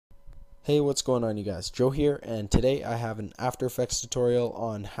Hey, what's going on, you guys? Joe here, and today I have an After Effects tutorial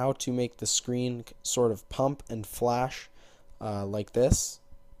on how to make the screen sort of pump and flash like this.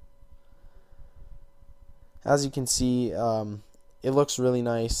 As you can see, it looks really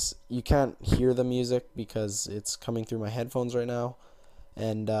nice. You can't hear the music because it's coming through my headphones right now.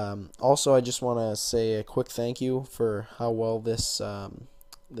 And also, I just want to say a quick thank you for how well this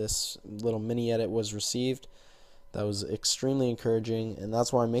little mini edit was received. That was extremely encouraging, and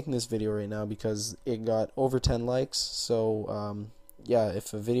that's why I'm making this video right now, because it got over 10 likes. So yeah,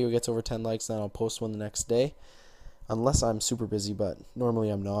 if a video gets over 10 likes, then I'll post one the next day, unless I'm super busy, but normally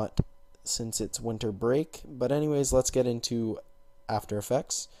I'm not since it's winter break. But anyways, let's get into After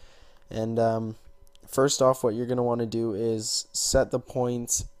Effects. And first off, what you're going to want to do is set the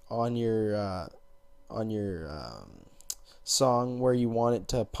points on your song where you want it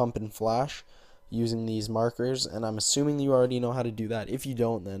to pump and flash using these markers, and I'm assuming you already know how to do that. If you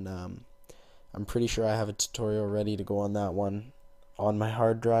don't, then I'm pretty sure I have a tutorial ready to go on that one on my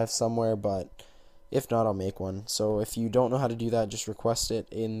hard drive somewhere, but if not, I'll make one. So if you don't know how to do that, just request it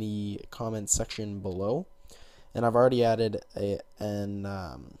in the comments section below. And I've already added a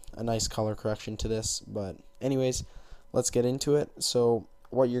nice color correction to this, but anyways, let's get into it. So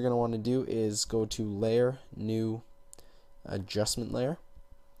what you're going to want to do is go to Layer, New, Adjustment Layer.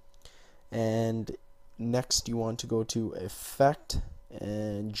 And next you want to go to Effect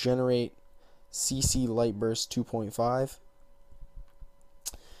and Generate CC Light Burst 2.5,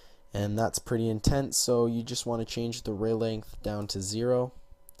 and that's pretty intense, so you just want to change the ray length down to 0,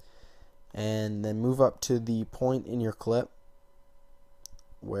 and then move up to the point in your clip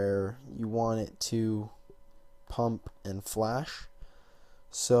where you want it to pump and flash.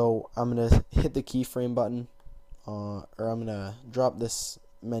 So I'm going to hit the keyframe button, or I'm going to drop this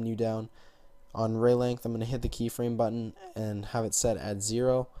menu down. On ray length, I'm going to hit the keyframe button and have it set at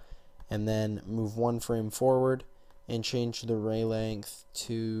 0, and then move one frame forward and change the ray length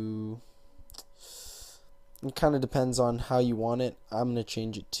to, it kind of depends on how you want it. I'm going to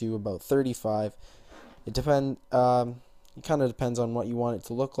change it to about 35. It kind of depends on what you want it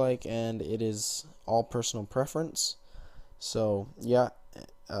to look like, and it is all personal preference. So yeah,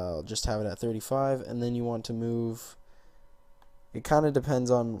 I'll just have it at 35, and then you want to move. It kind of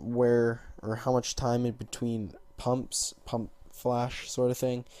depends on where or how much time in between pump flash sort of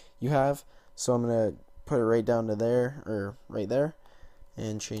thing you have. So I'm going to put it right down to there, or right there,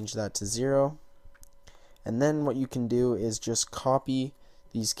 and change that to 0. And then what you can do is just copy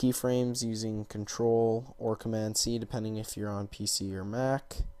these keyframes using Control or Command C, depending if you're on PC or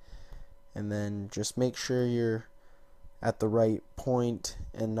Mac. And then just make sure you're at the right point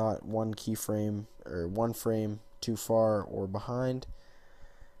and not one keyframe or one frame too far or behind.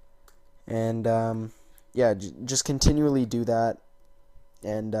 And yeah, just continually do that,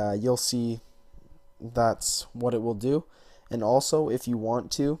 and you'll see that's what it will do. And also, if you want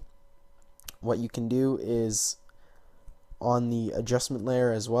to, what you can do is on the adjustment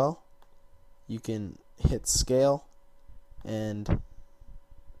layer as well, you can hit scale, and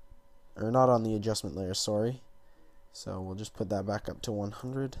or not on the adjustment layer, sorry, so we'll just put that back up to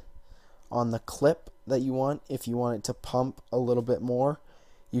 100. On the clip that you want, if you want it to pump a little bit more,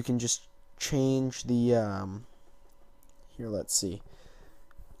 you can just change the here, let's see,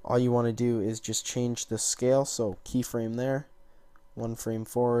 all you want to do is just change the scale. So keyframe there, one frame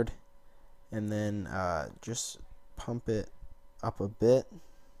forward, and then just pump it up a bit,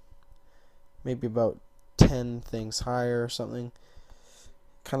 maybe about 10 things higher or something.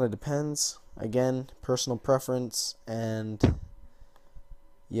 Kind of depends, again, personal preference. And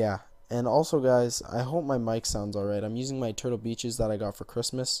yeah. And also, guys, I hope my mic sounds alright. I'm using my Turtle Beaches that I got for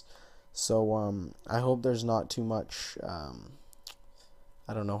Christmas, so I hope there's not too much,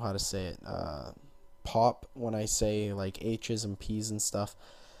 I don't know how to say it, pop when I say like H's and P's and stuff.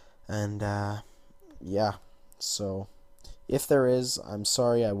 And yeah, so if there is, I'm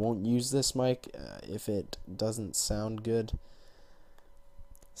sorry, I won't use this mic if it doesn't sound good.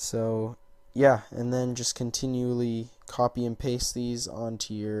 So yeah, and then just continually copy and paste these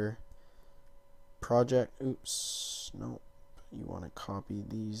onto your project. Oops, no, you want to copy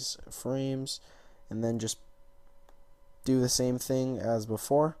these frames and then just do the same thing as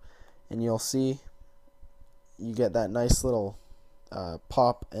before, and you'll see you get that nice little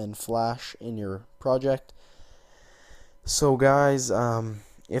pop and flash in your project. So guys,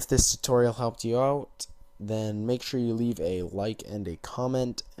 if this tutorial helped you out, then make sure you leave a like and a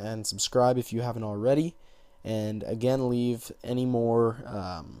comment, and subscribe if you haven't already. And again, leave any more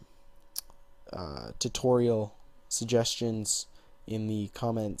tutorial suggestions in the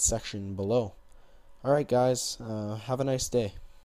comment section below. Alright guys, have a nice day.